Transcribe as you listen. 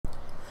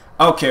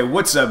Okay,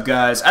 what's up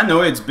guys? I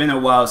know it's been a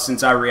while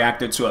since I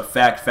reacted to a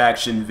Fact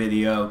Faction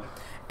video.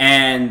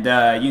 And,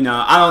 I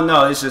don't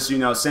know, it's just,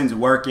 since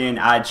working,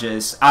 I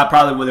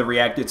probably would have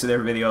reacted to their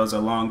videos a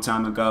long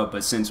time ago,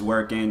 but since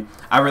working,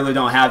 I really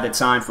don't have the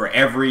time for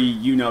every,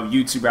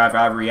 YouTuber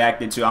I've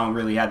reacted to. I don't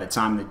really have the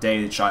time in the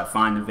day to try to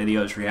find the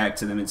videos, react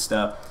to them and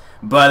stuff.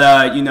 But,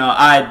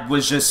 I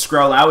was just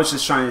scrolling. I was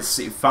just trying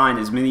to find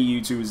as many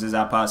YouTubers as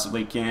I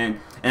possibly can.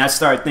 And I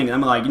started thinking,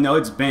 I'm like,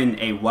 it's been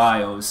a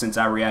while since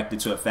I reacted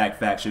to a Fact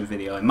Faction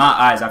video. In my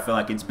eyes, I feel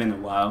like it's been a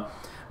while.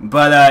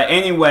 But,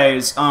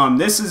 anyways,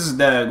 this is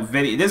the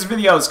video. This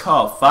video is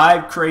called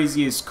 5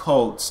 Craziest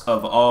Cults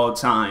of All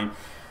Time.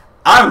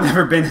 I've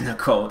never been in a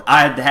cult.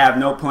 I have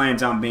no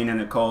plans on being in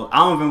a cult. I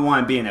don't even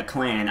want to be in a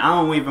clan. I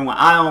don't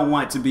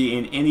want to be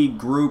in any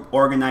group,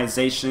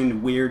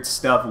 organization, weird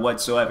stuff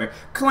whatsoever.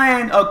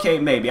 Clan, okay,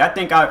 maybe. I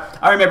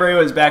remember it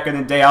was back in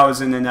the day I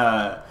was in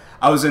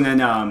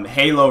an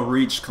Halo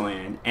Reach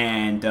clan,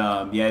 and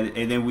yeah,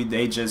 and then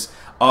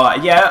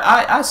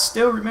I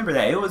still remember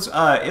that.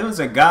 It was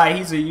a guy.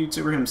 He's a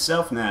YouTuber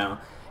himself now.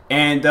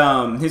 And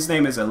his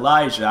name is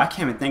Elijah. I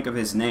can't even think of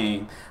his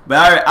name,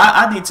 but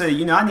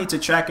I need to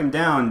track him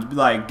down,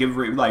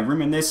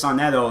 reminisce on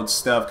that old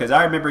stuff, because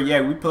I remember,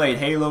 yeah, we played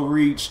Halo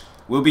Reach.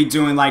 We'll be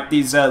doing like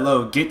these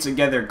little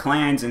get-together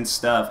clans and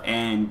stuff,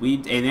 and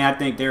then I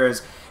think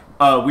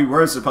we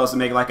were supposed to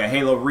make like a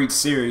Halo Reach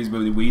series,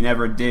 but we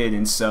never did,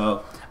 and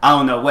so I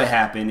don't know what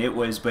happened. It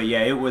was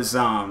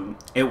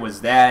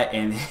that,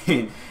 and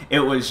it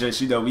was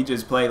just, we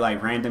just played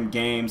like random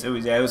games. It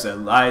was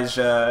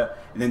Elijah,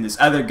 and then this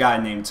other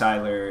guy named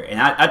Tyler,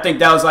 and I think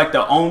that was like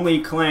the only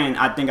clan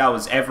I think I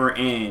was ever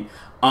in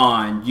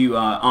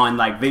on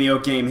like video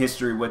game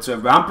history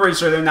whatsoever. I'm pretty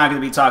sure they're not going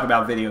to be talking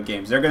about video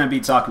games. They're going to be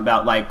talking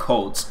about like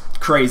cults,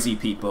 crazy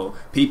people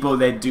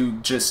that do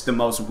just the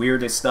most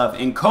weirdest stuff.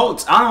 In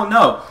cults, I don't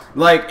know,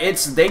 like they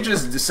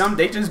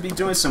just be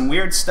doing some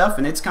weird stuff,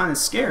 and it's kind of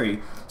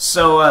scary.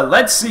 So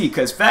let's see,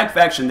 because Fact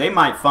Faction, they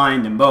might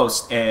find the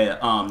most, they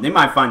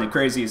might find the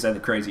craziest of the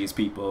craziest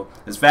people.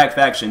 Because Fact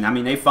Faction, I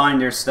mean, they find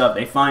their stuff,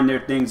 they find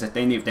their things that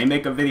they need. If they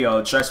make a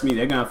video, trust me,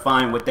 they're gonna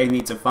find what they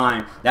need to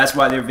find. That's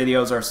why their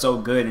videos are so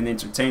good and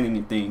entertaining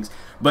and things.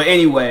 But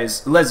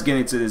anyways, let's get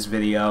into this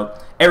video.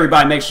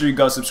 Everybody, make sure you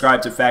go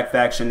subscribe to Fact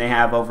Faction. They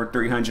have over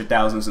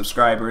 300,000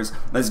 subscribers.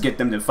 Let's get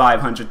them to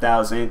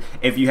 500,000.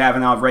 If you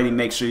haven't already,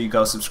 make sure you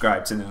go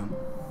subscribe to them.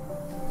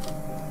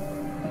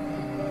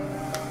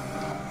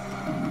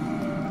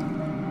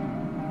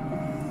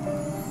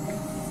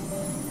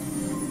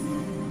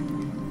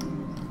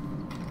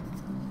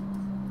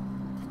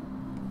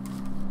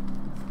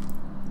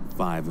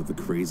 Five of the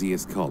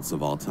craziest cults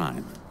of all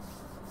time.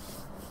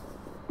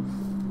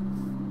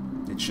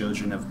 The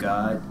Children of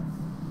God.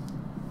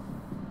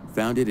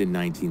 Founded in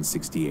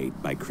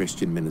 1968 by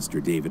Christian minister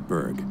David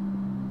Berg,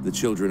 the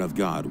Children of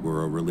God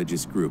were a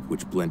religious group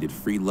which blended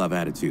free love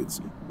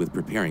attitudes with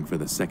preparing for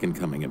the second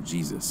coming of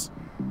Jesus.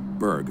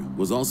 Berg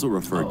was also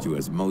referred to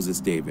as Moses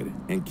David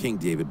and King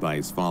David by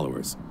his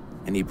followers,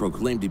 and he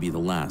proclaimed to be the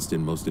last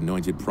and most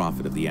anointed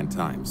prophet of the end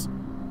times.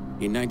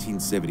 In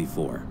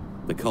 1974,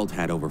 the cult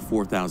had over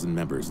 4,000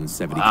 members in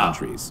 70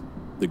 countries.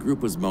 The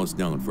group was most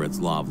known for its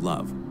Law of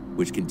Love,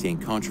 which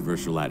contained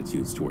controversial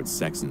attitudes towards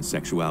sex and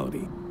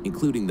sexuality,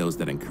 including those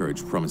that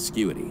encouraged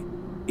promiscuity,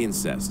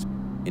 incest,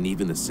 and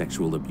even the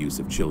sexual abuse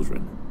of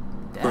children.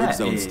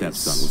 Berg's own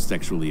stepson was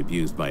sexually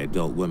abused by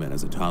adult women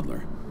as a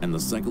toddler, and the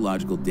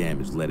psychological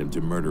damage led him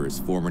to murder his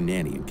former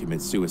nanny and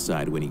commit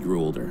suicide when he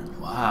grew older.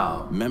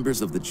 Wow.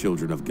 Members of the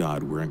Children of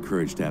God were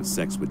encouraged to have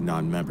sex with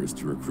non-members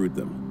to recruit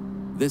them.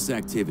 This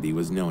activity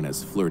was known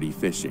as flirty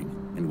fishing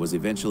and was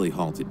eventually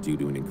halted due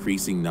to an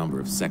increasing number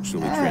of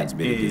sexually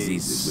transmitted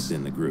diseases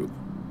within the group.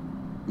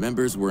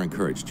 Members were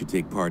encouraged to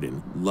take part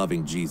in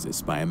loving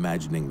Jesus by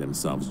imagining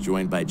themselves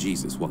joined by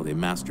Jesus while they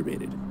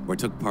masturbated or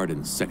took part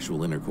in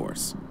sexual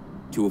intercourse.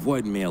 To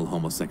avoid male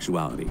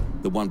homosexuality,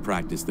 the one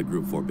practice the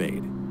group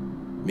forbade,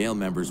 male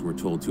members were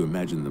told to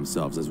imagine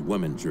themselves as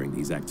women during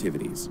these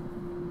activities.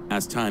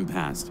 As time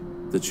passed,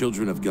 the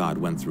Children of God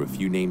went through a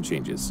few name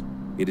changes.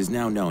 It is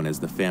now known as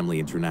the Family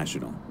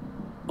International.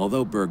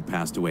 Although Berg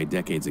passed away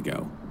decades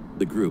ago,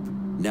 the group,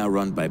 now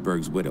run by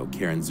Berg's widow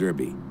Karen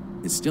Zerby,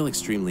 is still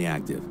extremely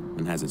active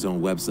and has its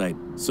own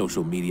website,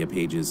 social media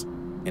pages,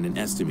 and an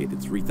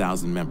estimated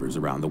 3,000 members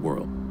around the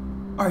world.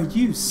 Are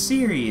you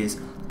serious?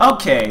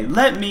 Okay,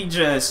 let me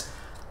just...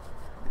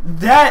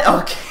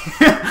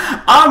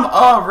 I'm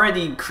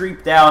already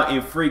creeped out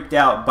and freaked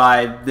out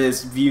by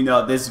this,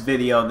 this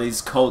video,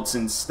 these cults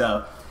and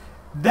stuff.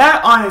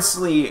 That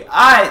honestly,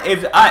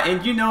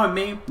 and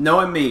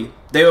knowing me,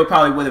 they would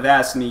have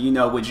asked me,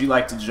 would you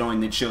like to join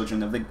the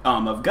Children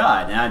of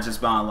God? And I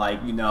just been like,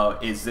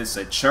 is this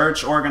a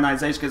church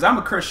organization? Because I'm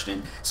a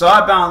Christian, so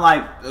I been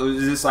like,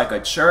 is this like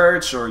a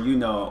church or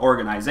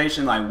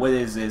organization? Like, what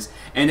is this?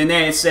 And then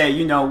they said,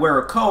 we're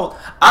a cult.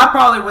 I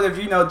probably would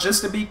have,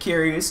 just to be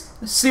curious,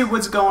 see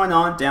what's going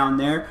on down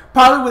there.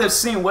 Probably would have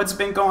seen what's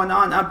been going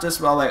on. I'm just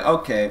about like,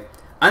 okay.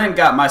 I done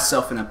got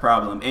myself in a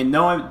problem, and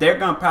knowing they're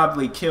gonna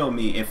probably kill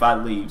me if I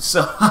leave.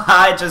 So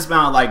I just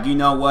found like, you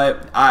know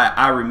what?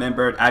 I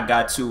remembered I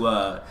got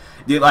to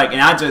do like,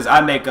 and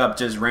I make up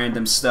just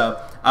random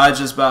stuff. I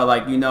just about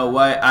like, you know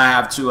what? I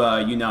have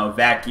to you know,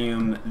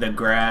 vacuum the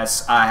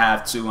grass. I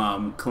have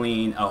to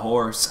clean a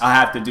horse. I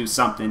have to do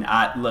something.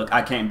 Look,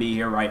 I can't be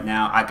here right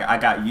now. I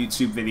got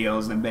YouTube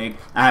videos to make.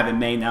 I haven't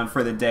made them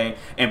for the day,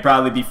 and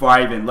probably before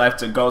I even left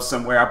to go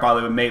somewhere, I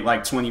probably would make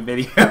like 20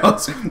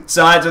 videos.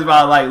 So I just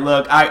about like,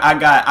 look,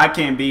 I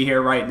can't be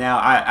here right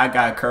now. I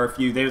got a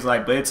curfew. They was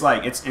like, but it's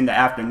like, it's in the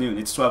afternoon.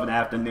 It's 12 in the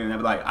afternoon. I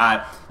was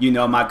like, you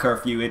know, my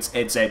curfew, it's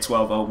at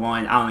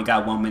 12:01. I only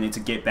got 1 minute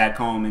to get back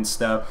home and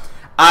stuff.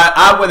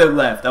 I would have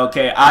left,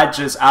 okay?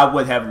 I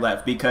would have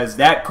left, because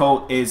that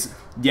cult is,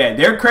 yeah,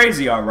 they're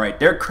crazy, all right.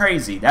 They're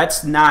crazy.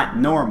 That's not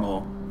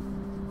normal.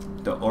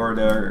 The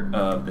Order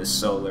of the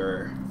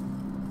Solar.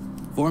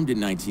 Formed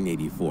in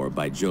 1984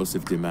 by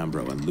Joseph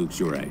DeMambro and Luc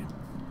Jouret,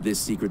 this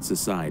secret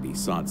society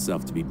saw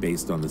itself to be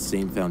based on the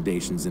same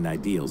foundations and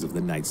ideals of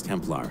the Knights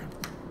Templar.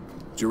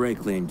 Jouret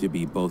claimed to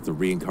be both the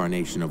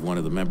reincarnation of one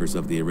of the members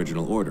of the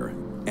original order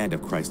and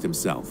of Christ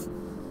himself.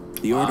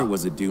 The Order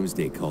was a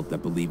doomsday cult that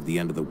believed the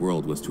end of the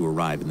world was to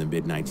arrive in the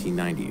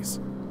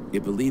mid-1990s.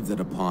 It believed that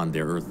upon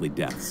their earthly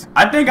deaths...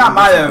 I think I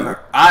might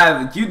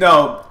have, you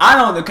know, I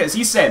don't know, because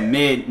he said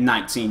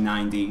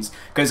mid-1990s.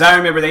 Because I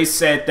remember they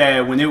said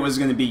that when it was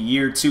going to be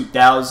year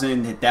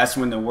 2000, that's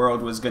when the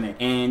world was going to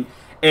end.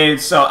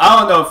 And so I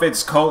don't know if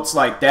it's cults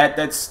like that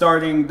that's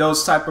starting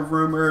those type of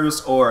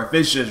rumors, or if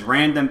it's just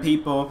random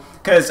people.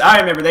 Because I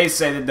remember they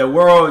said that the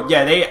world,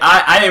 yeah,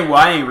 I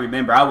didn't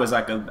remember. I was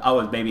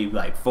maybe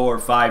like 4 or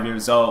 5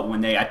 years old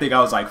when I think I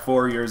was like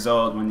 4 years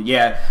old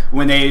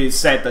when they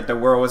said that the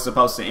world was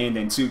supposed to end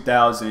in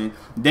 2000.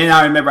 Then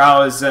I remember I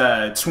was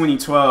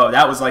 2012.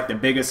 That was like the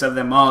biggest of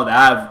them all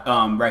that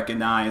I've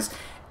recognized.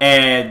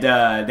 And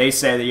they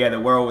said that, yeah, the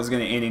world was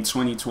going to end in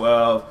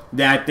 2012.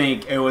 Then I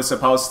think it was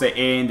supposed to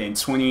end in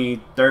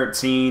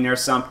 2013 or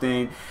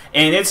something.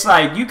 And it's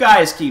like, you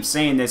guys keep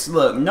saying this.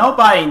 Look,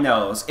 nobody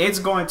knows. It's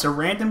going to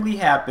randomly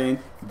happen.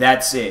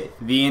 That's it.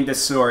 The end of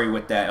story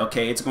with that.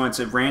 Okay, it's going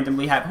to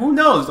randomly happen. Who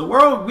knows? The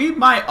world, we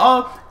might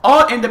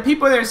and the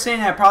people that are saying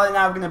that are probably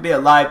not going to be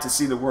alive to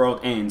see the world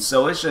end.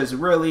 So it's just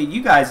really,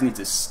 you guys need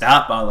to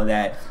stop all of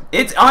that.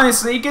 It's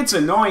honestly, it gets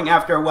annoying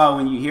after a while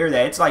when you hear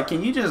that. It's like,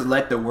 can you just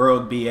let the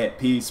world be at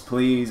peace,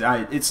 please?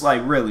 It's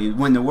like, really,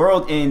 when the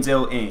world ends,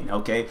 it'll end,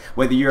 okay?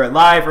 Whether you're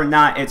alive or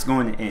not, it's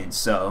going to end,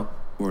 so.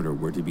 Order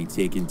were to be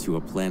taken to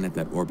a planet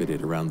that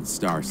orbited around the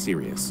star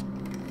Sirius.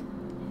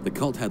 The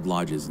cult had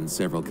lodges in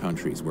several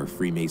countries where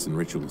Freemason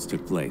rituals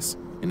took place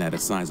and had a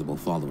sizable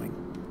following.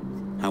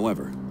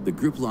 However, the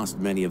group lost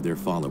many of their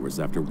followers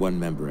after one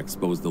member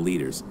exposed the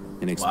leaders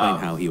and explained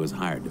how he was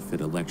hired to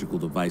fit electrical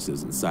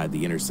devices inside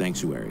the inner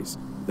sanctuaries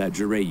that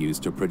Jouret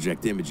used to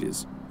project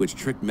images, which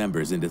tricked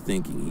members into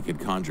thinking he could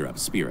conjure up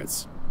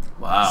spirits.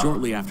 Wow.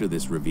 Shortly after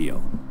this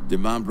reveal,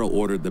 DeMambro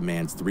ordered the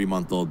man's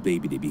 3-month-old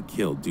baby to be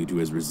killed due to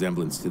his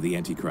resemblance to the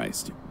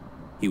Antichrist.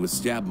 He was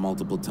stabbed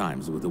multiple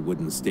times with a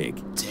wooden stake.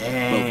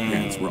 Dang. Both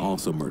parents were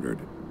also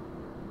murdered.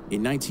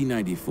 In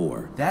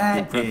 1994,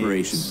 in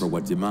preparation for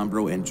what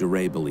DeMambro and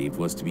Jouret believed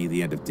was to be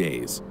the end of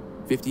days,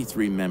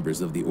 53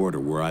 members of the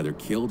Order were either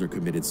killed or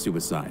committed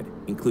suicide,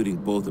 including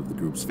both of the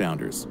group's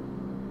founders.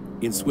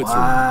 In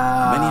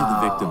Switzerland, many of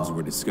the victims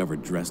were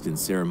discovered dressed in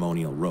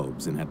ceremonial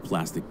robes and had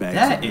plastic bags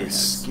on their heads. That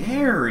is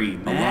scary,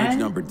 man. A large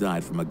number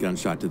died from a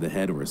gunshot to the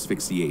head or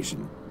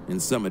asphyxiation,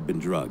 and some had been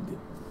drugged.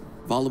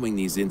 Following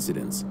these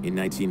incidents, in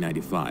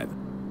 1995,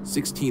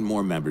 16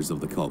 more members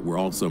of the cult were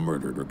also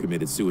murdered or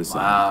committed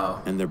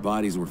suicide, and their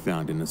bodies were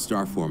found in a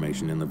star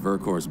formation in the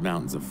Vercors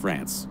Mountains of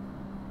France.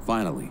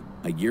 Finally,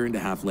 a year and a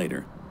half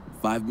later,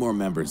 5 more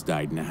members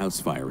died in a house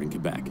fire in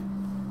Quebec.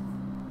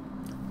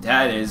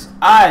 That is,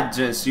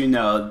 you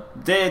know,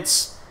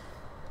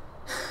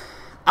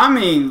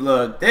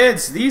 look,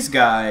 these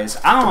guys,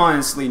 I don't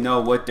honestly know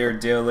what their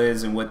deal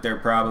is and what their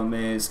problem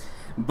is.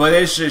 But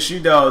it's just, you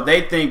know,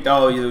 they think,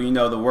 oh, you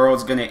know, the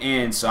world's gonna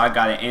end, so I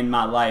gotta end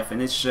my life,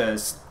 and it's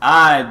just,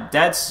 I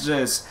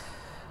don't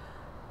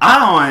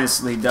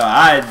honestly know.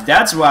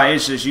 That's why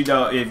it's just, you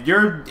know, if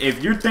you're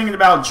thinking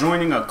about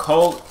joining a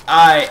cult,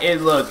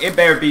 it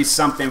better be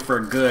something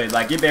for good.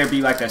 Like, it better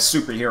be like a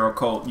superhero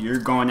cult. You're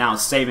going out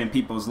saving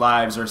people's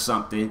lives or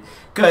something.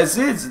 Cause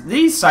it's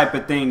these type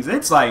of things.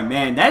 It's like,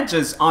 man, that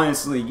just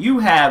honestly, you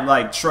have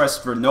like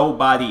trust for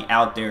nobody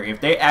out there if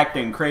they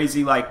acting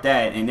crazy like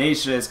that, and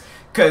it's just.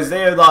 Because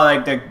they're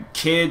like, the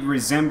kid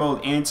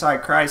resembled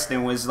Antichrist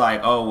and was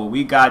like, oh, well,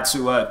 we got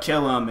to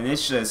kill him. And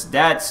it's just,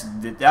 that's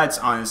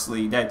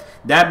honestly,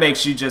 that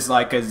makes you just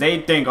like, because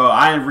they think, oh,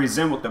 I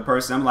resembled the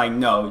person. I'm like,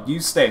 no, you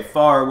stay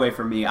far away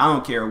from me. I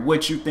don't care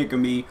what you think of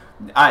me.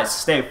 I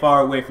stay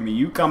far away from me.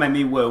 You come at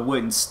me with a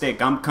wooden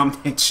stick, I'm coming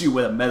at you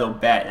with a metal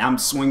bat. I'm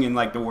swinging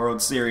like the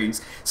World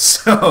Series.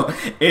 So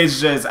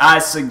it's just, I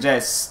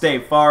suggest stay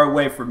far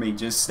away from me.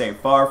 Just stay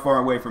far, far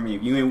away from me.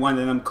 If you ain't one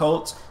of them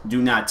cults,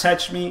 do not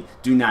touch me.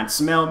 Do not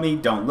smell me.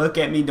 Don't look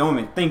at me. Don't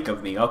even think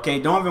of me. Okay?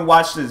 Don't even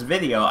watch this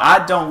video.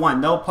 I don't want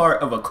no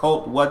part of a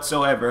cult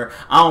whatsoever.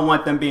 I don't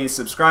want them being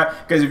subscribed.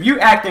 Because if you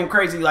acting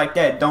crazy like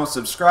that, don't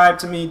subscribe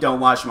to me. Don't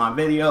watch my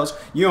videos.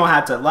 You don't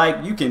have to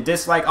like. You can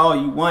dislike all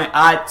you want.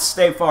 I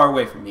stay far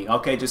away from me.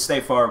 Okay? Just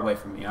stay far away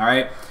from me.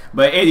 Alright?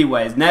 But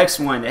anyways, next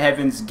one, the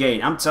Heaven's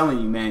Gate. I'm telling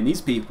you, man,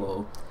 these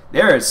people,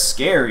 they're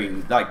scary.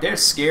 Like, they're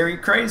scary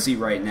crazy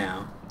right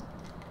now.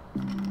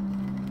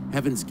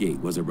 Heaven's Gate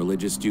was a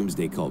religious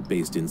doomsday cult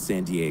based in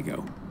San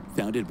Diego,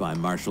 founded by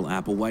Marshall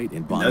Applewhite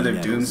and Bonnie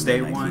Nettles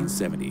in the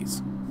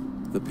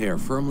 1970s. The pair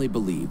firmly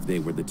believed they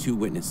were the two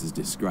witnesses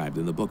described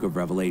in the Book of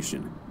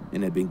Revelation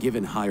and had been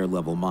given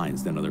higher-level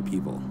minds than other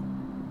people.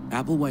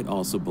 Applewhite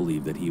also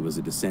believed that he was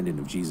a descendant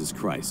of Jesus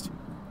Christ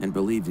and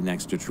believed in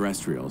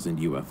extraterrestrials and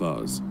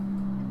UFOs.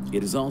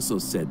 It is also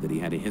said that he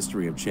had a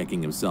history of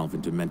checking himself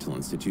into mental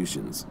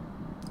institutions.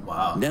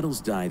 Wow. Nettles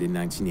died in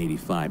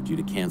 1985 due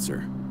to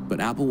cancer, but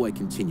Applewhite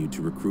continued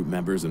to recruit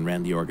members and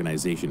ran the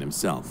organization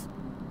himself.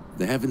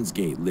 The Heaven's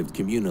Gate lived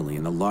communally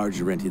in a large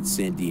rented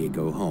San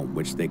Diego home,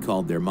 which they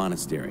called their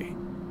monastery.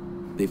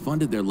 They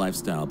funded their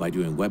lifestyle by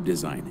doing web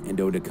design and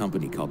owned a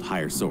company called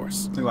Higher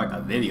Source. Look like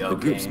a video The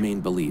group's game.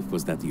 main belief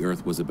was that the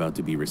Earth was about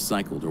to be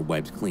recycled or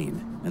wiped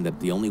clean, and that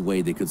the only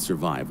way they could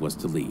survive was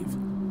to leave.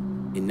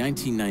 In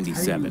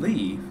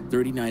 1997,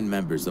 39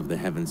 members of the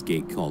Heaven's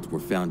Gate cult were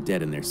found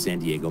dead in their San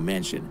Diego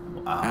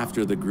mansion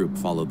after the group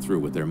followed through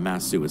with their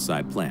mass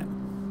suicide plan.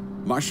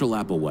 Marshall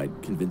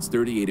Applewhite convinced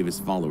 38 of his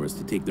followers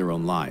to take their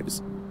own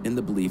lives in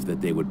the belief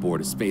that they would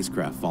board a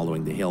spacecraft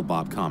following the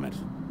Hale-Bopp comet.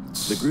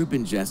 The group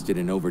ingested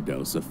an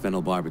overdose of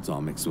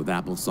phenylbarbital mixed with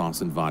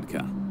applesauce and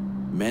vodka.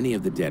 Many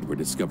of the dead were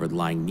discovered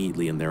lying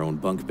neatly in their own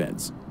bunk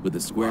beds, with a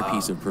square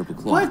piece of purple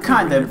cloth. What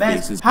kind of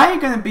beds? How are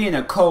you gonna be in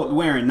a cult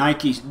wearing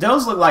Nike?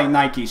 Those look like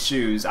Nike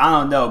shoes. I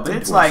don't know, but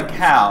it's like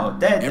how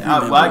that.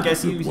 Well, I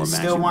guess you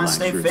still want to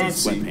stay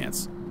fancy.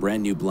 Sweatpants,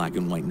 brand new black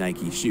and white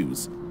Nike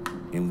shoes,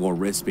 and wore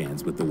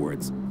wristbands with the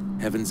words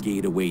 "Heaven's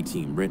Gate Away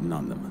Team" written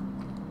on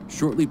them.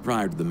 Shortly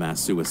prior to the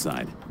mass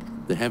suicide,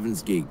 the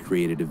Heaven's Gate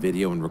created a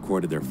video and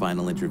recorded their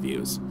final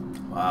interviews.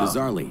 Wow.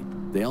 Bizarrely,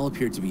 they all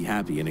appeared to be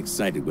happy and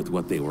excited with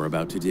what they were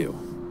about to do.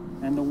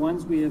 And the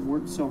ones we have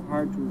worked so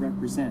hard to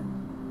represent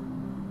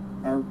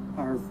are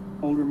our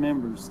older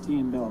members, T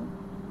and Bill,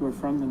 who are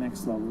from the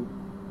next level,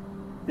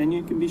 then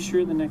you can be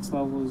sure the next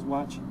level is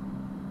watching.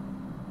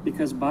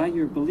 Because by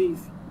your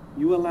belief,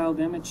 you allow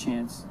them a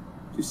chance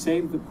to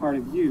save the part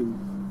of you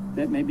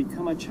that may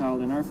become a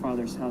child in our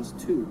Father's house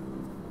too,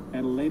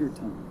 at a later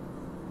time,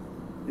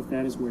 if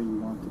that is where you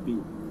want to be.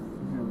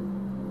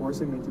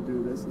 Forcing me to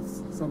do this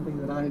is something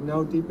that I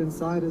know deep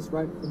inside is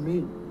right for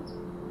me.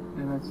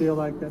 And I feel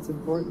like that's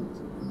important.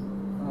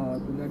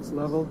 The next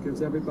level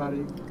gives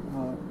everybody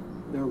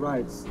their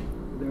rights.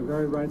 They're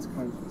very rights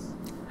conscious.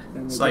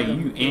 And it's like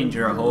you end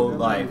your whole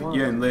life. You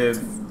didn't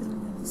live.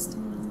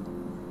 I'm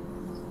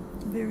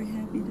very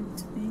happy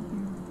to be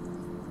here.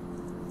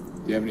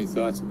 Do you have any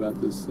thoughts about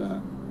this,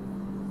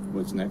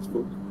 what's next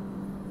book?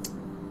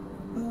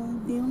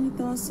 The only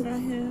thoughts that I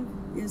have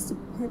is the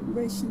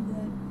preparation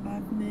that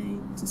I've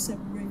made to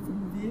separate from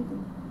the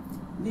vehicle.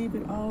 Leave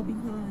it all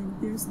behind.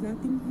 There's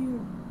nothing here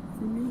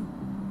for me.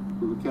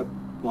 We were kept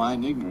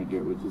blind ignorant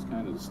here, which is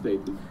kind of the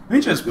state that... Let me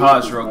just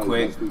pause real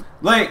quick.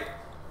 Like,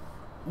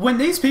 when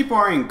these people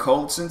are in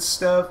cults and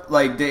stuff,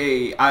 like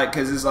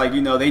because it's like,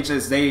 you know,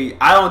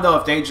 I don't know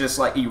if they just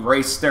like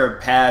erase their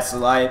past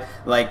life,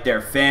 like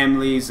their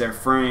families, their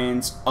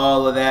friends,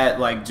 all of that.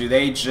 Like, do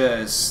they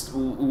just,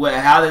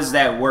 how does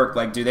that work?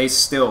 Like, do they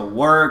still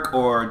work,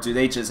 or do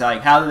they just,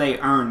 like, how do they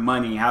earn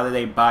money? How do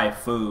they buy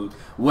food?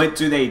 What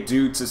do they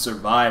do to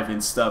survive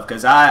and stuff?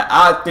 Because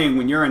I think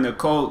when you're in a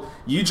cult,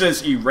 you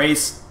just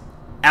erase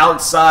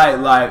outside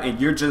life and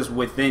you're just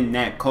within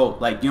that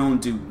cult. Like, you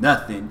don't do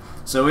nothing.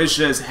 So it's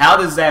just, how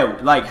does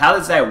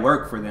that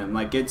work for them?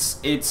 Like, it's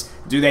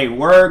do they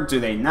work, do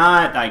they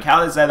not? Like,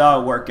 how does that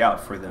all work out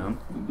for them?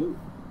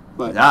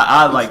 But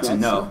I'd like to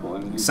know. I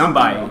mean,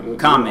 somebody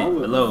comment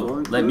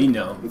below, let me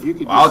know.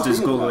 I'll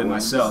just Google it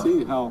myself.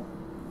 See how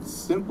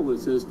simple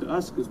this is to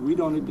us, because we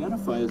don't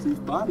identify as these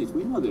bodies.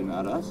 We know they're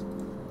not us.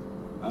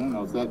 I don't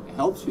know if that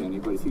helps you any,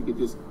 but if you could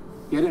just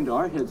get into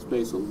our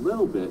headspace a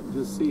little bit and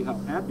just see how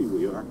happy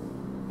we are,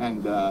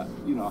 and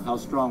you know, how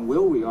strong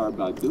will we are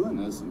about doing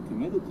this and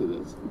committed to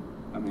this.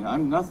 I mean,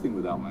 I'm nothing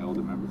without my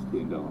older members, T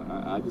and Bill, and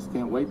I just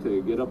can't wait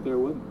to get up there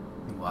with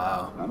them.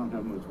 Wow. I don't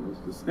have much else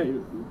to say.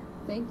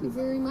 Thank you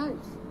very much.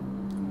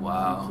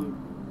 Wow.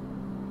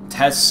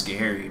 That's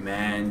scary,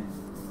 man.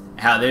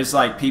 How there's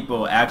like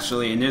people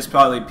actually, and there's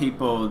probably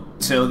people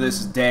till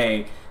this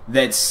day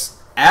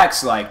that's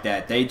acts like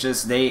that.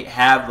 They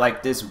have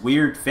like this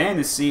weird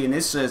fantasy, and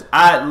it's just,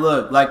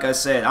 look, like I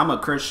said, I'm a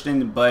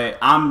Christian, but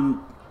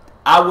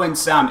I wouldn't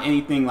say I'm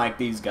anything like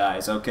these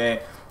guys,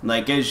 okay?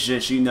 Like, it's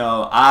just, you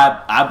know,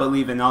 I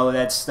believe in all of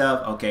that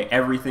stuff, okay,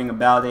 everything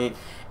about it.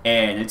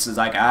 And it's just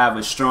like I have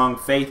a strong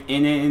faith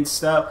in it and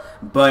stuff,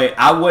 but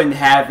I wouldn't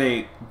have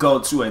it go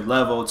to a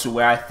level to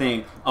where I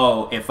think,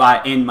 oh, if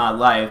I end my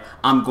life,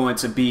 I'm going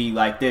to be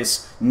like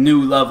this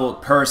new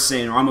leveled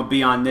person, or I'm gonna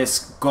be on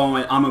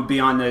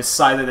this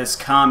side of this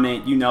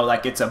comment, you know,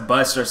 like it's a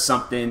bus or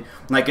something,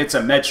 like it's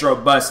a metro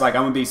bus, like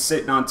I'm gonna be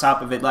sitting on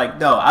top of it. Like,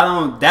 no, I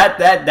don't,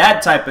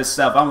 that type of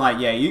stuff. I'm like,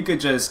 yeah, you could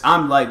just,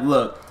 I'm like,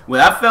 look,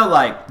 what I feel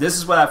like, this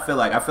is what I feel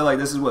like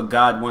this is what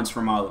God wants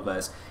from all of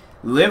us.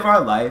 Live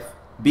our life,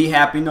 be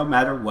happy no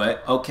matter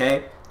what,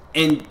 okay?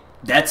 And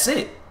that's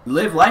it.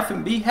 Live life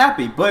and be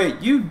happy.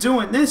 But you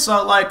doing this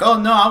all like, oh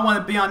no, I want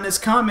to be on this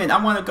comment,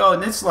 I want to go,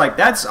 and it's like,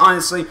 that's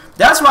honestly,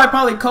 that's why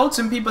probably cults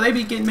and people, they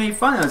be getting made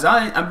fun of.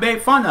 I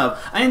made fun of.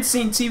 I ain't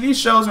seen TV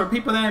shows where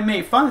people that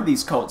made fun of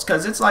these cults,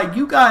 because it's like,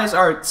 you guys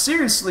are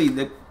seriously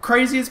the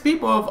craziest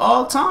people of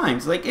all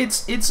times. Like,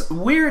 it's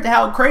weird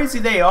how crazy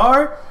they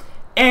are.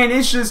 And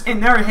it's just, in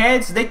their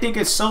heads, they think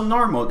it's so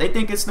normal. They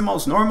think it's the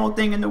most normal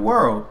thing in the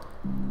world.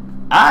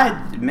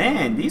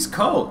 Man, these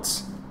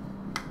cults.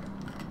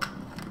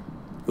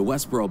 The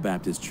Westboro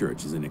Baptist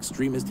Church is an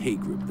extremist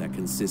hate group that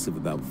consists of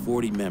about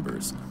 40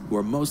 members who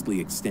are mostly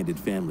extended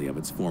family of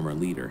its former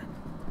leader.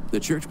 The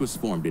church was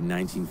formed in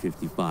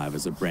 1955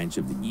 as a branch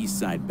of the East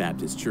Side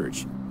Baptist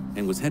Church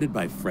and was headed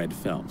by Fred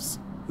Phelps,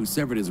 who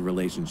severed his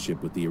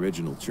relationship with the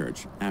original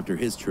church after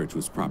his church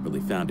was properly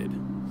founded.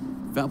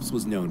 Phelps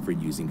was known for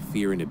using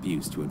fear and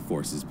abuse to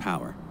enforce his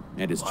power,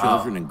 and his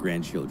children and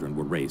grandchildren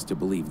were raised to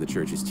believe the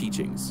church's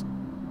teachings.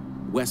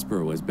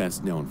 Westboro is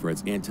best known for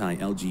its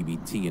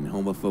anti-LGBT and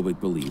homophobic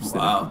beliefs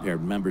that have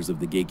compared members of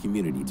the gay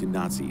community to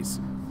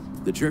Nazis.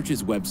 The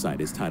church's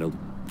website is titled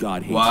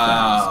God Hates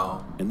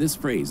Gays, and this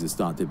phrase is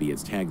thought to be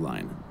its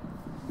tagline.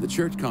 The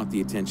church caught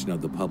the attention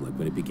of the public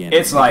when it began.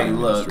 It's like,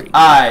 look,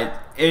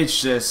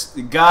 it's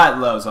just, God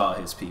loves all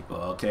his people,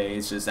 okay?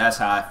 It's just, that's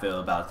how I feel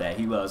about that.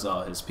 He loves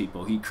all his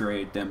people. He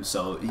created them,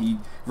 so he,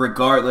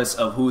 regardless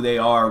of who they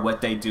are,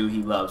 what they do,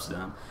 he loves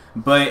them.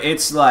 But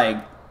it's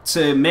like,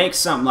 to make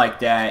something like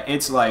that,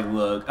 it's like,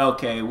 look,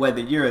 okay,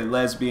 whether you're a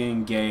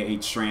lesbian, gay,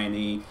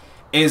 tranny,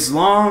 as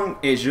long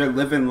as you're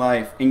living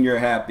life and you're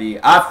happy,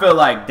 I feel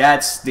like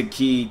that's the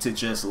key to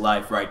just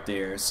life right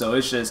there. So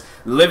it's just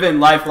living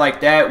life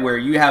like that, where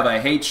you have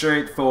a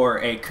hatred for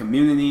a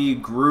community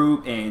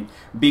group and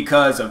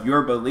because of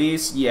your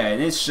beliefs, yeah,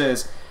 and it's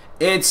just,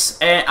 it's,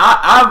 and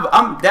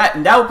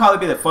that would probably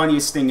be the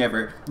funniest thing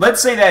ever.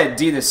 Let's say that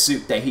Adidas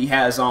suit that he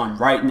has on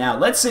right now,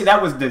 let's say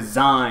that was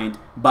designed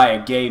by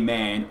a gay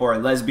man or a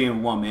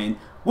lesbian woman.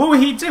 What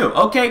would he do?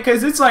 Okay,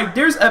 because it's like,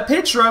 there's a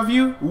picture of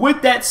you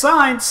with that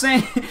sign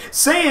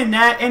saying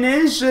that, and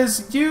it's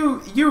just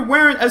you're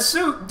wearing a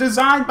suit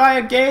designed by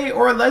a gay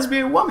or a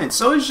lesbian woman.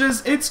 So it's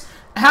just, it's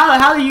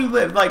how do you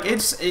live? Like,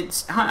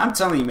 it's I'm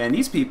telling you, man,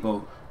 these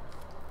people.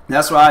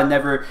 That's why I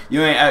never,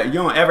 you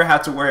don't ever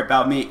have to worry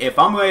about me.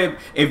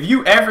 If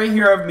you ever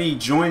hear of me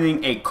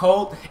joining a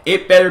cult,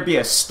 it better be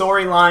a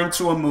storyline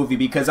to a movie,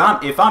 because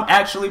if I'm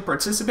actually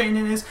participating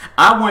in this,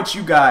 I want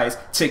you guys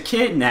to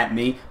kidnap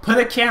me, put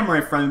a camera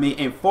in front of me,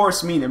 and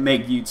force me to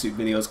make YouTube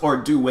videos or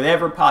do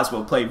whatever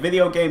possible, play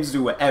video games,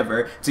 do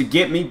whatever to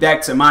get me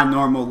back to my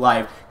normal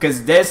life,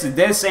 because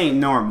this ain't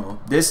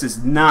normal. This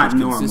is not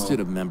normal. It consisted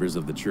of members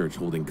of the church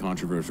holding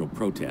controversial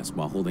protests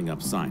while holding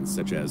up signs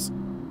such as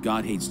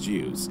God hates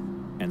Jews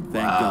and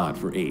thank God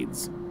for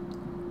AIDS.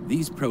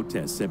 These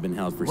protests have been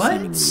held for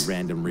seemingly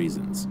random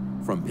reasons,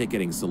 from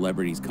picketing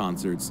celebrities'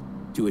 concerts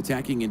to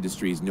attacking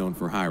industries known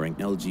for hiring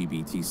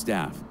LGBT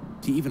staff,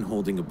 to even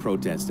holding a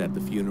protest at the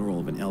funeral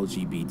of an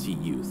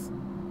LGBT youth.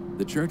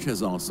 The church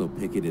has also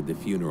picketed the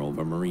funeral of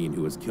a Marine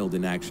who was killed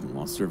in action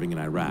while serving in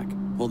Iraq,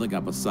 holding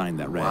up a sign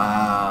that read,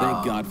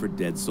 "Thank God for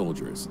dead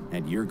soldiers,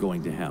 and you're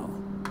going to hell."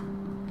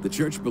 The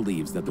church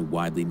believes that the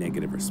widely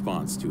negative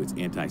response to its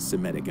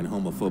anti-Semitic and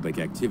homophobic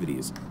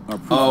activities are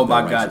proof Oh of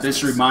my their God,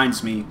 this righteousness.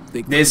 reminds me.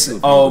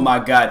 Oh my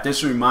God,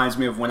 this reminds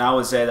me of when I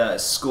was at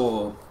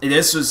school.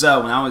 This was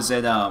when I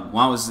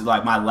was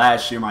like my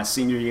last year, my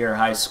senior year of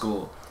high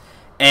school,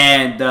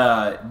 and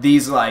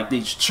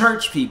these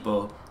church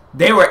people,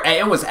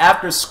 it was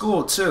after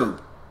school too.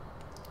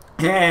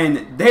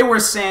 And they were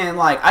saying,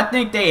 like, I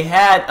think they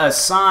had a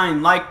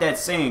sign like that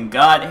saying,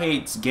 God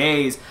hates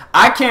gays.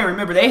 I can't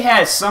remember. They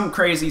had some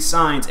crazy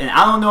signs. And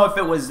I don't know if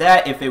it was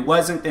that. If it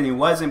wasn't, then it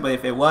wasn't. But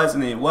if it was,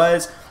 then it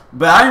was.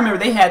 But I remember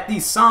they had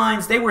these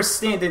signs. They were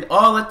standing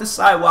all at the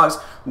sidewalks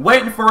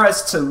waiting for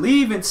us to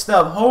leave and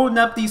stuff, holding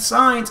up these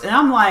signs. And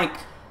I'm like,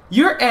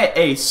 you're at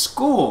a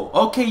school.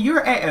 Okay,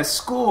 you're at a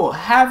school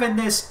having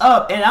this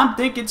up. And I'm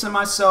thinking to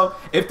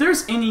myself, if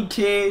there's any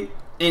kid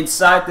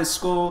inside the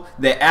school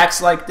that acts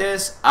like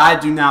this, I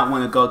do not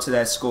want to go to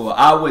that school.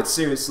 I would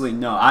seriously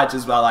no. I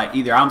just about like,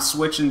 either I'm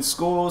switching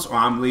schools or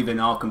I'm leaving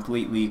all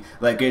completely.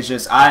 Like, it's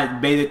just, I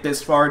made it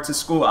this far to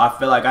school. I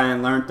feel like I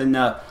didn't learn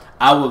enough.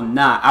 I will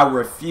not. I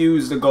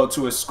refuse to go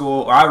to a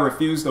school, or I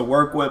refuse to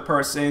work with a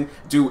person,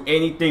 do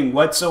anything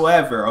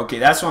whatsoever. Okay,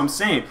 that's what I'm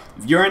saying.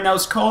 If you're in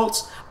those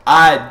cults,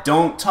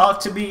 don't talk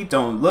to me,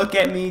 don't look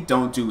at me,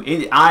 don't do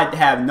it. I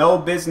have no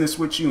business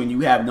with you, and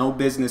you have no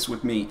business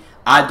with me.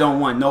 I don't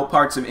want no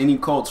parts of any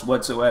cults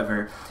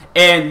whatsoever.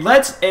 And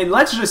let's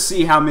just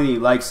see how many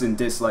likes and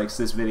dislikes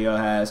this video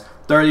has.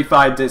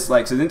 35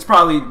 dislikes, and it's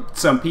probably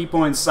some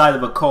people inside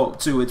of a cult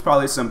too. It's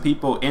probably some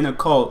people in a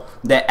cult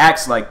that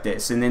acts like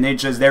this, and then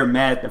they're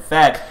mad at the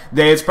fact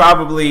that it's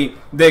probably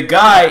the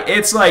guy.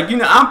 It's like, you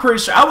know, I'm pretty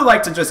sure I would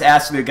like to just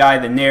ask the guy,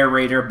 the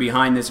narrator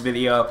behind this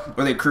video,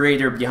 or the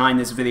creator behind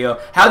this video,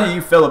 how do you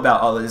feel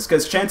about all of this?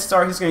 Because chances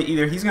are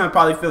he's gonna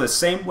probably feel the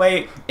same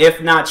way,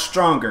 if not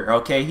stronger.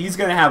 Okay, he's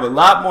gonna have a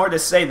lot more to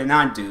say than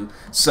I do.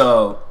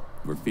 So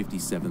for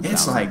 57,000.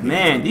 it's like,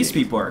 man, these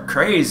people are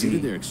crazy. Due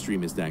to their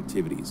extremist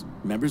activities,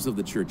 members of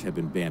the church have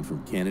been banned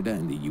from Canada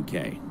and the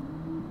UK.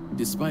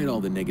 Despite all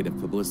the negative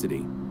publicity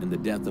and the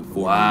death of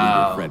former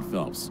leader Fred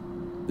Phelps,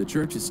 the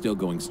church is still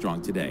going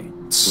strong today,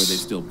 where they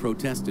still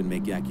protest and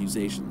make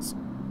accusations,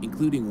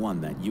 including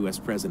one that U.S.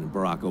 President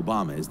Barack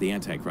Obama is the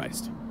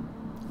Antichrist.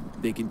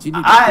 They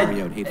continue to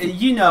carry out hateful...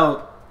 You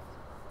know,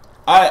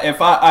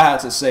 if I had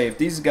to say, if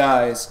these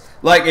guys,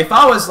 like, if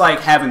I was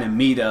like having a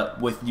meetup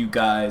with you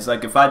guys,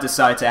 like if I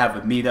decided to have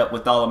a meetup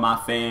with all of my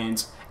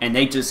fans and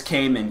they just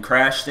came and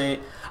crashed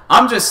it,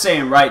 I'm just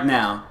saying right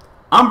now,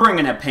 I'm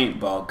bringing a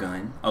paintball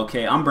gun.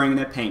 Okay, I'm bringing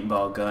a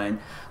paintball gun.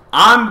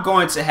 I'm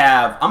gonna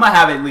have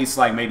at least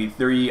like maybe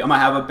 3. I'm gonna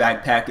have a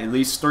backpack, at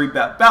least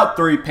about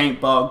 3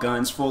 paintball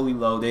guns fully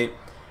loaded.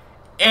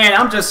 And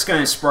I'm just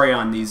gonna spray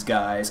on these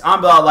guys.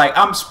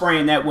 I'm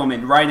spraying that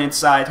woman right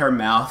inside her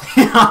mouth.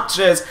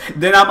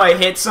 Then I'm gonna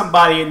hit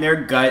somebody in their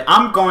gut.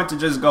 I'm going to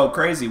just go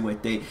crazy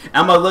with it.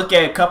 I'm gonna look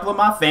at a couple of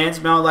my fans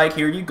and be like,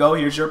 here you go,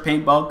 here's your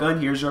paintball gun,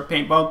 here's your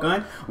paintball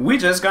gun. We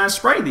just gonna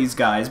spray these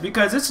guys,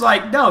 because it's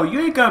like, no, you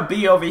ain't gonna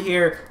be over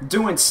here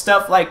doing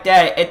stuff like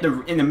that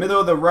in the middle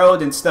of the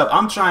road and stuff.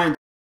 I'm trying.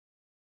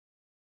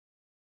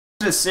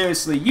 Just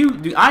seriously,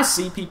 I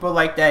see people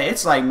like that.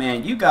 It's like,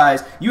 man, you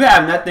guys, you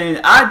have nothing.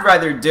 I'd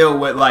rather deal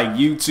with like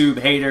YouTube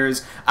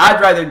haters.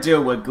 I'd rather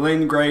deal with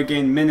Glenn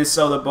Gregan,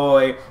 Minnesota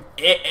Boy,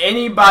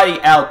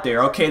 anybody out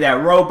there, okay,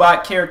 that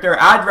robot character.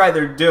 I'd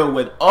rather deal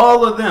with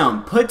all of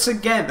them put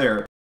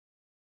together.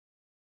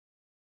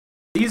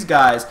 These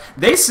guys,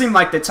 they seem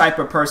like the type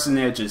of person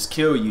that just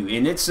kill you,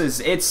 and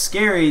it's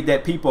scary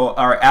that people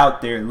are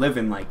out there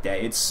living like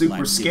that. It's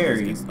super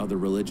scary. Against other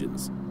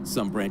religions,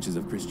 some branches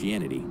of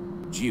Christianity,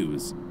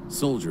 Jews,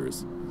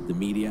 soldiers, the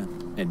media,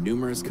 and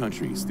numerous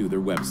countries through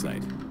their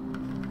website.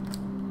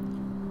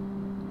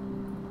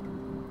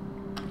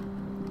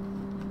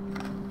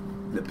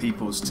 The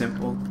People's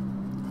Temple.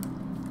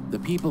 The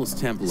People's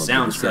Temple of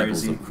the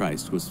Disciples of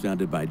Christ was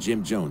founded by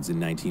Jim Jones in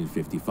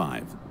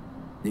 1955.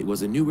 It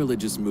was a new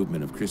religious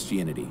movement of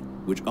Christianity,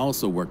 which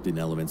also worked in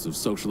elements of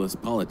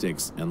socialist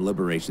politics and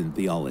liberation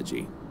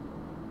theology.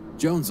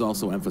 Jones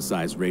also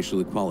emphasized racial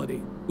equality,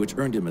 which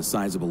earned him a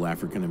sizable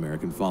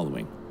African-American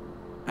following.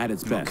 At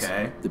its best,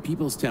 the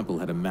People's Temple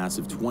had a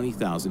massive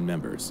 20,000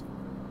 members.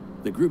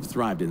 The group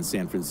thrived in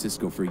San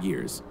Francisco for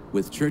years,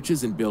 with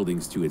churches and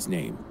buildings to its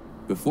name,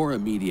 before a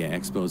media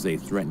expose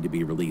threatened to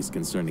be released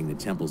concerning the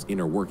temple's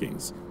inner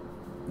workings.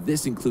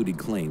 This included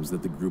claims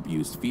that the group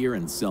used fear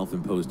and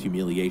self-imposed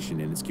humiliation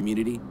in its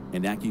community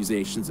and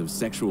accusations of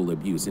sexual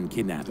abuse and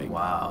kidnapping.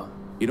 Wow.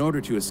 In order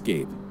to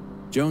escape,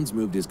 Jones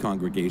moved his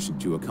congregation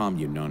to a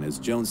commune known as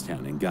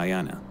Jonestown in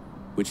Guyana,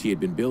 which he had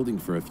been building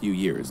for a few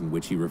years and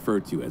which he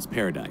referred to as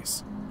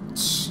Paradise.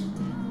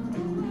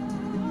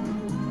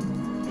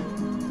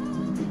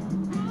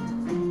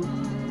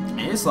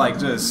 It's like,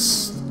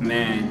 just,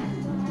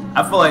 man,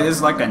 I feel like this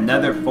is like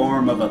another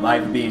form of a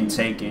life being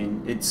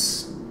taken.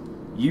 It's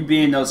you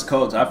being those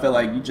cults. I feel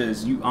like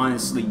you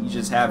honestly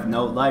just have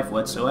no life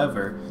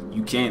whatsoever.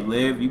 You can't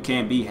live, you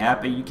can't be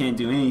happy, you can't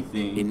do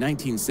anything. In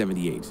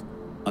 1978,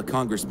 a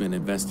congressman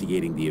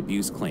investigating the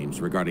abuse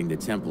claims regarding the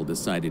temple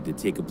decided to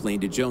take a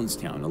plane to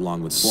Jonestown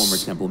along with former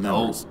temple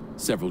members,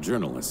 several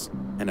journalists,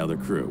 and other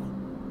crew.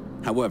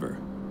 However,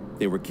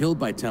 they were killed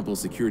by temple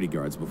security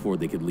guards before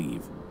they could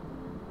leave.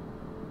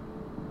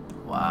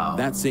 Wow.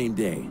 That same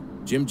day,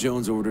 Jim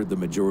Jones ordered the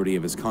majority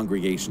of his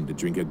congregation to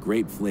drink a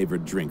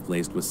grape-flavored drink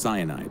laced with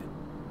cyanide.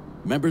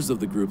 Members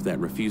of the group that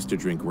refused to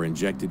drink were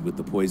injected with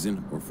the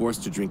poison or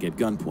forced to drink at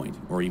gunpoint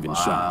or even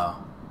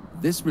shot.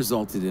 This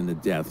resulted in the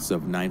deaths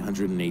of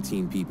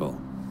 918 people,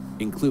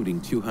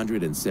 including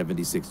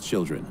 276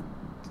 children.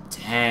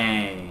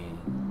 Dang.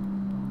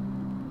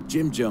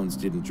 Jim Jones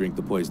didn't drink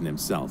the poison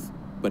himself,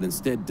 but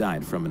instead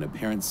died from an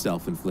apparent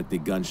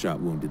self-inflicted gunshot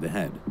wound to the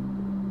head.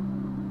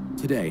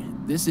 Today,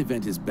 this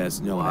event is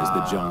best known as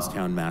the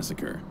Jonestown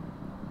Massacre.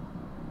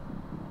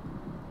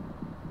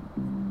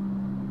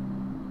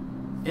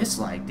 It's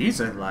like, these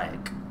are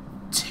like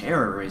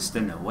terrorists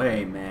in a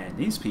way, man.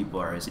 These people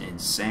are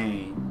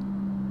insane.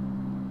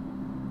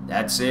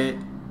 That's it,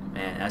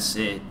 man, that's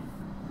it.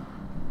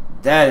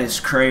 That is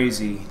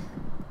crazy.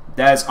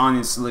 That's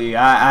honestly,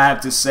 I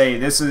have to say,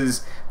 this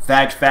is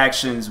Fact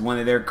Faction's one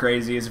of their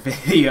craziest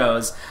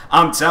videos.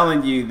 I'm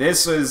telling you,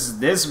 this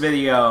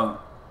video,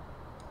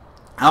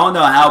 I don't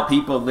know how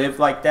people live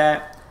like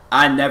that,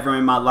 I never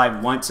in my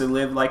life want to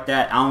live like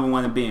that. I don't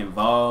want to be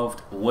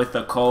involved with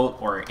a cult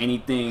or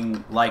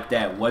anything like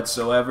that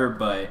whatsoever,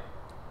 but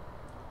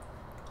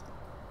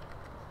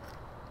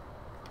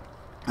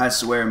I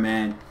swear,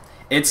 man,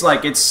 it's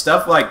like, it's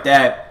stuff like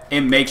that.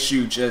 It makes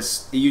you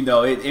just, you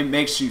know, it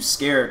makes you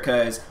scared,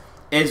 because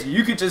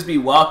you could just be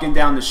walking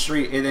down the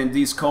street and then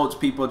these cult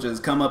people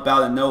just come up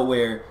out of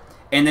nowhere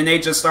and then they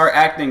just start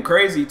acting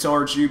crazy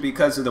towards you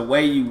because of the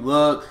way you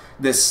look,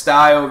 the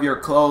style of your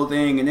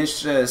clothing, and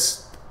it's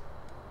just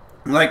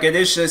like, and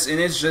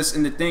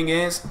the thing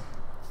is,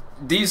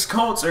 these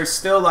cults are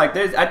still like,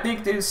 I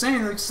think they're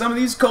saying like some of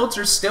these cults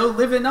are still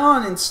living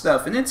on and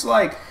stuff, and it's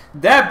like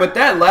that. But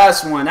that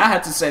last one, I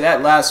have to say,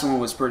 that last one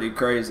was pretty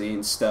crazy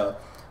and stuff.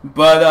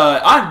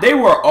 But they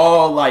were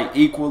all like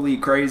equally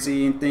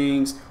crazy and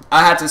things.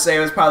 I had to say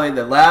it was probably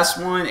the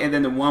last one, and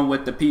then the one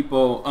with the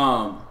people,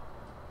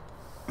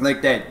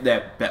 like that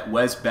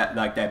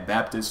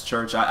Baptist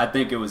church. I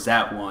think it was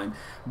that one.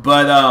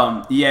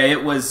 But yeah,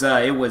 it was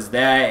that,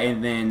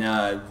 and then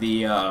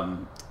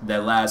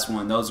that last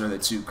one. Those are the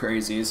two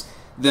craziest.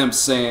 Them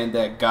saying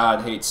that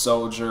God hates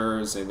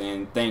soldiers, and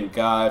then thank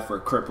God for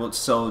crippled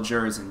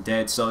soldiers and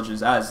dead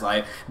soldiers. I was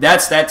like,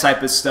 that's that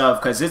type of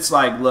stuff, because it's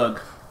like,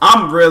 look,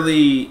 I'm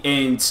really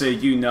into,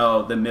 you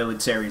know, the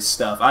military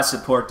stuff. I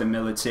support the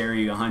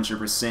military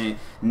 100%.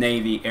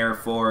 Navy, Air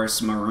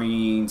Force,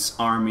 Marines,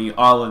 Army,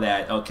 all of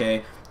that,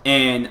 okay?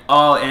 And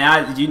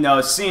I, you know,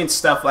 seeing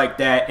stuff like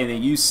that, and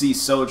then you see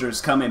soldiers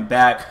coming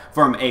back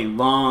from a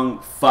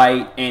long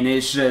fight, and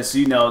it's just,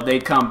 you know, they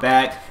come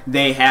back,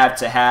 they have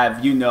to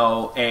have, you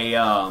know,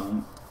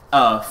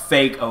 a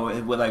fake, or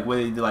like what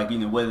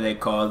do they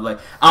call it? Like,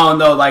 I don't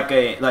know,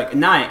 like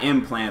not an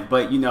implant,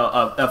 but you know,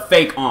 a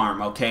fake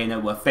arm, okay, and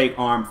a fake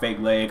arm, fake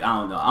leg.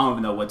 I don't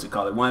even know what to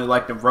call it. One of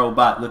like the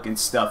robot looking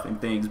stuff and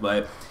things,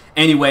 but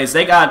anyways,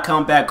 they gotta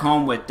come back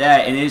home with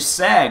that, and it's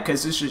sad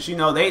because it's just, you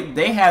know,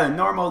 they had a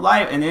normal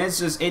life, and it's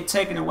just it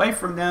taken away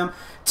from them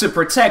to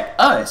protect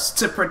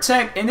us,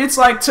 and it's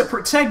like to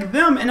protect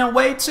them in a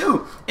way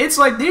too. It's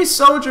like these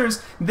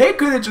soldiers, they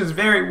could have just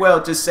very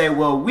well just say,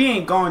 well, we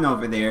ain't going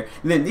over there.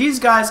 And then these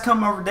guys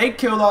come over, they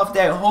killed off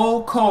that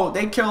whole cult,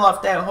 they killed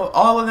off that whole,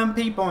 all of them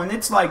people, and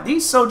it's like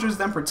these soldiers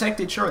then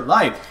protected your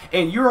life,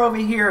 and you're over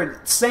here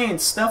saying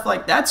stuff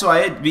like that. So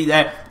it'd be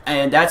that,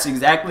 and that's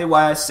exactly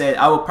why I said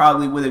I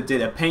would have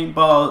did a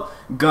paintball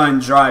gun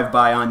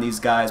drive-by on these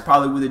guys.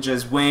 Probably would have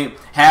just went,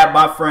 had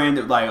my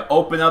friend like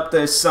open up the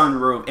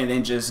sunroof, and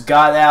then just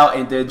got out,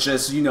 and then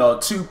just, you know,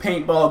 2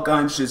 paintball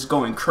guns just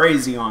going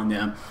crazy on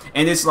them.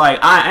 And it's like,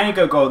 I ain't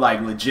gonna go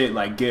like legit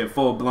like get a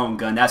full-blown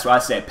gun. That's why I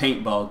said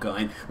paintball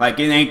gun. Like,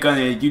 it ain't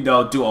gonna, you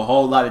know, do a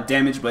whole lot of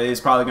damage, but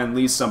it's probably gonna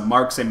leave some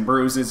marks and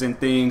bruises and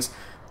things.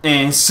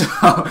 And so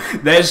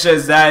that's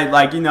just that,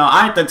 like, you know,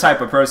 I ain't the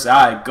type of person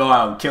I'd go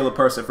out and kill a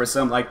person for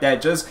something like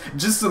that, just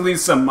to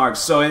leave some marks.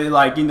 So it,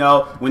 like, you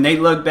know, when they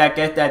look back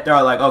at that,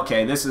 they're like,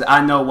 okay, this is,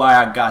 I know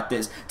why I got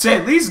this, to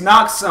at least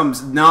knock some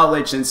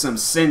knowledge and some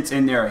sense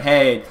in their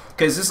head.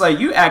 Because it's like,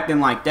 you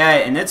acting like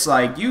that, and it's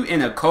like you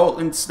in a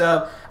cult and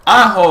stuff.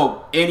 I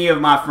hope any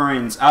of my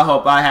friends, I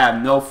hope I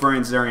have no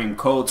friends that are in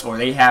cults, or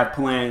they have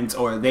plans,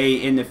 or they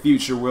in the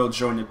future will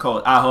join the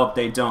cult. I hope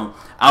they don't.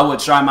 I would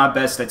try my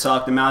best to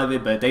talk them out of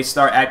it, but if they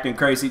start acting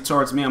crazy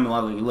towards me, I'm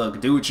like,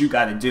 look, do what you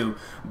got to do.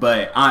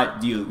 But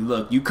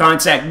you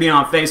contact me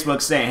on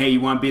Facebook saying, hey,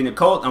 you want to be in the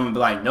cult? I'm going to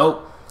be like,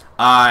 nope.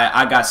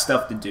 I got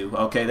stuff to do.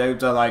 Okay, they're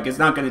like, it's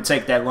not going to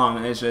take that long,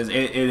 and it's just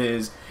it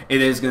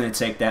is going to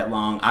take that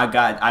long. I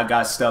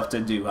got stuff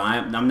to do.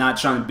 I'm not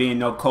trying to be in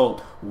no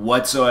cult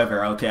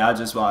whatsoever. Okay, I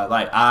just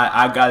like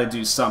I got to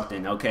do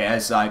something. Okay,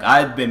 it's like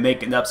I've been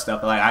making up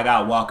stuff like I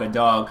got to walk a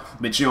dog,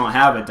 but you don't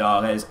have a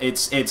dog.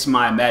 It's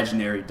my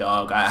imaginary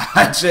dog.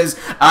 I'm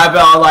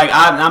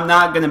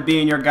not going to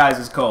be in your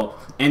guys' cult.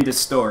 End of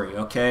story.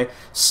 Okay,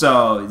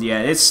 so yeah,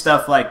 it's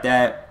stuff like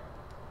that.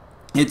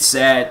 It's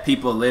sad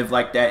people live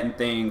like that and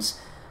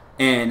things,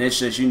 and it's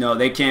just, you know,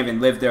 they can't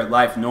even live their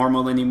life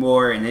normal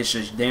anymore, and it's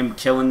just them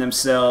killing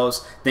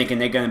themselves, thinking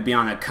they're going to be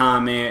on a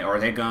comet,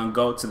 or they're going to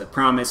go to the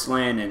promised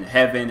land and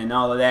heaven and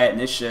all of that, and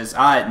it's just,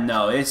 I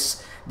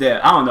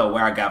don't know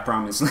where I got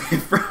promised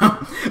land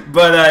from,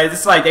 but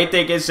it's like they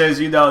think it's just,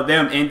 you know,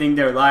 them ending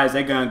their lives,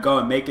 they're going to go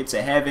and make it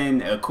to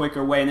heaven a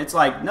quicker way, and it's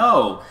like,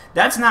 no,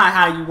 that's not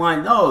how you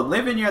want. No,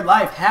 living your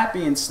life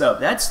happy and stuff,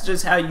 that's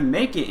just how you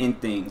make it in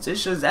things.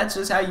 That's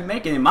just how you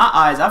make it. In my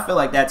eyes, I feel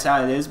like that's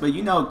how it is, but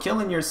you know,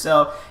 killing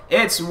yourself,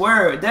 it's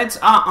where, that's,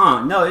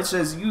 no, it's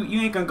just, you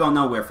ain't going to go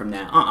nowhere from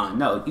that.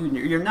 No,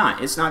 you're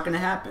not. It's not going to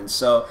happen.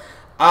 So,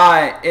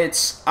 I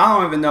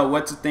don't even know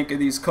what to think of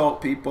these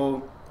cult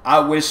people. I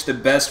wish the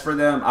best for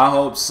them. I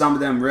hope some of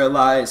them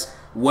realize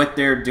what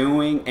they're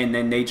doing, and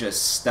then they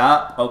just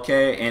stop,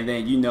 okay, and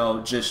then, you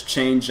know, just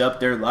change up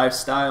their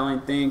lifestyle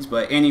and things.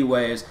 But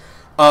anyways,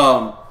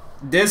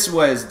 this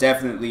was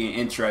definitely an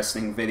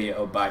interesting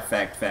video by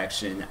Fact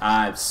Faction.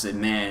 I've said,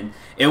 man,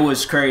 it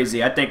was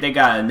crazy. I think they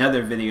got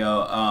another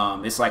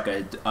video. It's like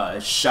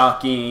a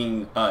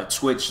shocking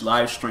Twitch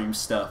live stream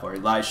stuff, or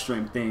live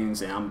stream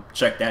things, and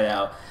check that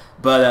out.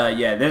 But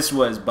yeah, this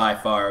was by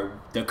far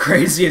the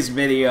craziest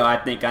video I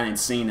think I done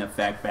seen of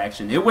Fact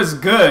Faction. It was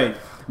good,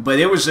 but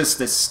it was just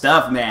the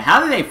stuff, man.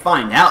 How did they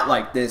find out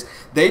like this?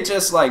 They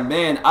just like,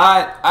 man,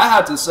 I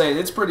have to say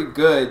it's pretty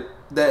good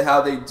that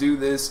how they do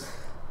this.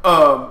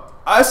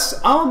 I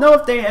don't know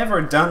if they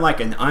ever done like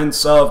an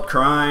unsolved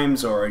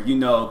crimes or, you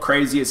know,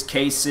 craziest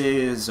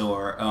cases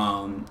or,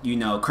 you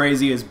know,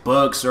 craziest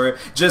books or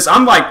just,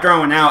 I'm like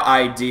throwing out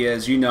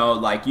ideas, you know,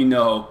 like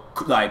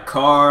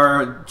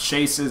car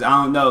chases. I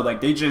don't know, like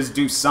they just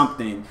do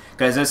something,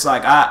 because it's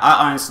like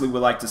I honestly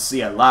would like to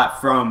see a lot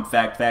from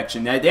Fact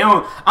Faction. They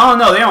don't, I don't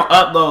know, they don't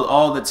upload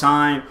all the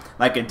time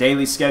like a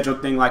daily schedule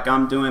thing like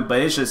I'm doing, but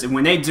it's just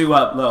when they do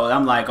upload,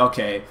 I'm like,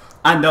 okay,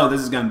 I know this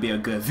is going to be a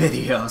good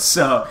video.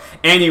 So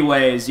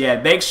anyways,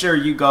 yeah, make sure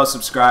you go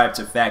subscribe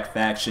to Fact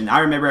Faction. I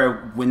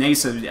remember when they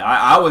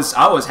I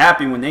was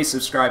happy when they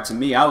subscribed to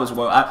me. I was,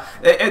 well,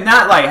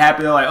 not like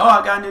happy, like, oh,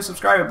 I got a new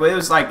subscriber, but it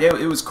was like it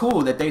was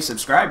cool that they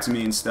subscribed to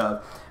me and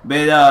stuff.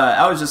 But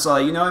I was just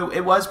like, you know,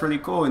 it was pretty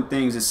cool and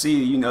things to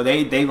see, you know,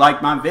 they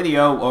like my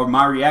video or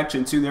my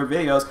reaction to their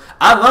videos.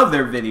 I love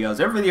their videos.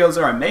 Their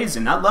videos are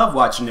amazing. I love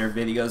watching their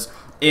videos.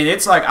 And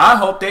it's like, I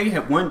hope they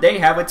one day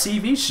have a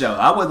TV show.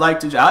 I would like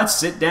to, I'd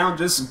sit down,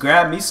 just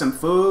grab me some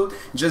food,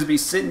 just be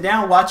sitting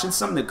down watching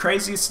some of the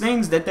craziest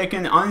things that they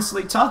can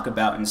honestly talk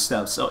about and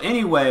stuff. So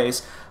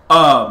anyways,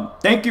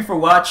 thank you for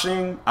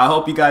watching. I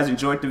hope you guys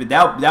enjoyed the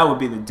video. That would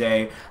be the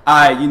day.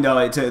 You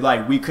know,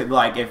 we could,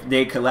 like, if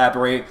they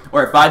collaborate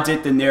or if I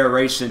did the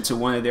narration to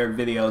one of their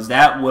videos,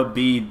 that would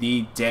be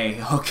the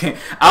day. Okay,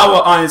 I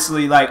will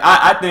honestly, like,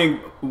 I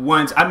think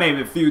once, I made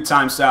it a few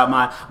times throughout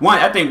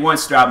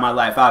once throughout my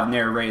life I've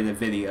narrated a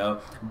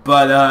video.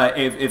 But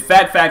if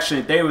Fact Faction,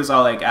 if they was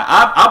all like,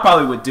 I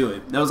probably would do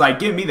it. It was like,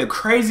 give me the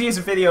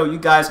craziest video you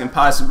guys can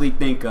possibly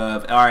think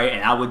of, alright,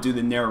 and I would do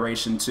the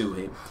narration to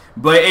it.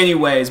 But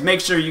anyways,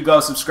 make sure you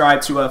go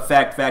subscribe to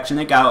Fact Faction.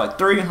 They got like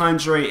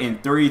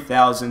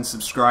 303,000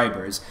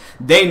 subscribers.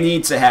 They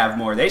need to have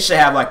more. They should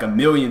have like 1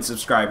 million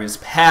subscribers.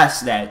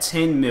 Past that,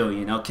 10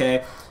 million,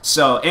 okay?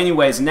 So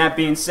anyways, and that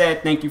being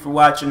said, thank you for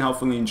watching.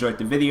 Hopefully you enjoyed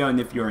the video. And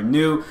if you're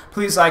new,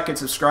 please like and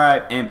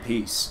subscribe, and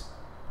peace.